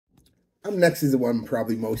Next is the one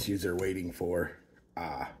probably most of you are waiting for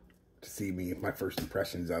to see me, my first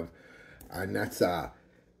impressions of. And that's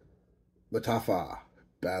Lattafa,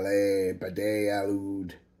 Badee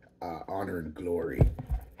Alud, Honor and Glory.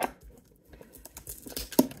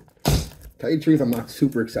 Tell you the truth, I'm not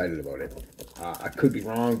super excited about it. I could be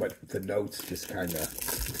wrong, but the notes just kind of...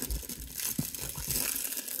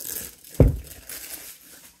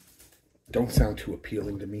 don't sound too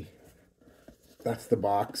appealing to me. That's the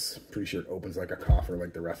box. Pretty sure it opens like a coffer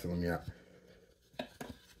like the rest of them, yeah.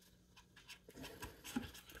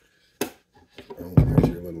 Oh, there's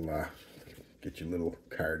your little, get your little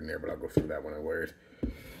card in there, but I'll go through that when I wear it.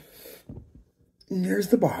 And there's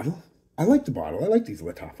the bottle. I like the bottle. I like these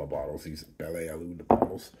Lattafa bottles, these Badee Alud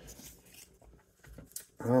bottles.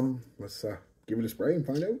 Let's give it a spray and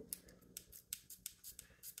find out.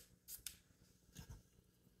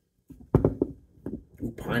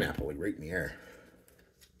 Ooh, pineapple, like right in the air.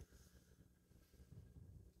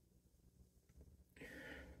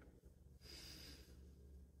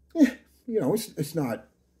 Yeah, you know, it's not,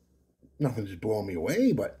 nothing just blowing me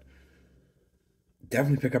away, but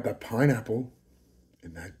definitely pick up that pineapple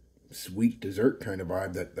and that sweet dessert kind of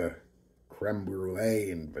vibe that the creme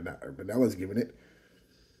brulee and vanilla's giving it.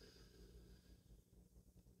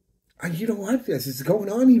 And you know what? This is going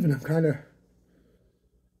on even. I'm kind of...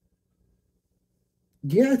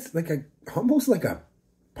 yeah, it's like almost like a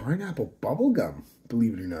pineapple bubble gum,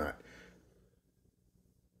 believe it or not.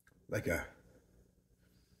 Like a...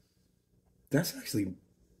 that's actually...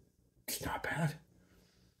 it's not bad.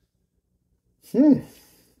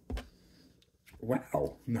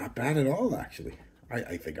 Wow, not bad at all, actually.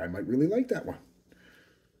 I think I might really like that one.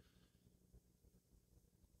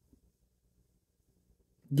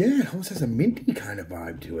 Yeah, it almost has a minty kind of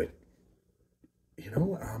vibe to it. You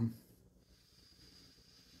know,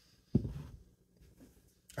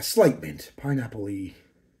 a slight mint. Pineapple-y,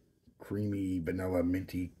 creamy, vanilla,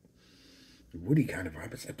 minty, woody kind of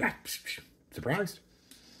vibe. It's surprised.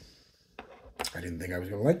 I didn't think I was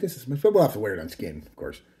going to like this. We'll have to wear it on skin, of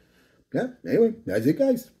course. Yeah, anyway, that's it,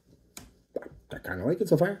 guys. I kind of like it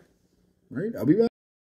so far. All right, I'll be back.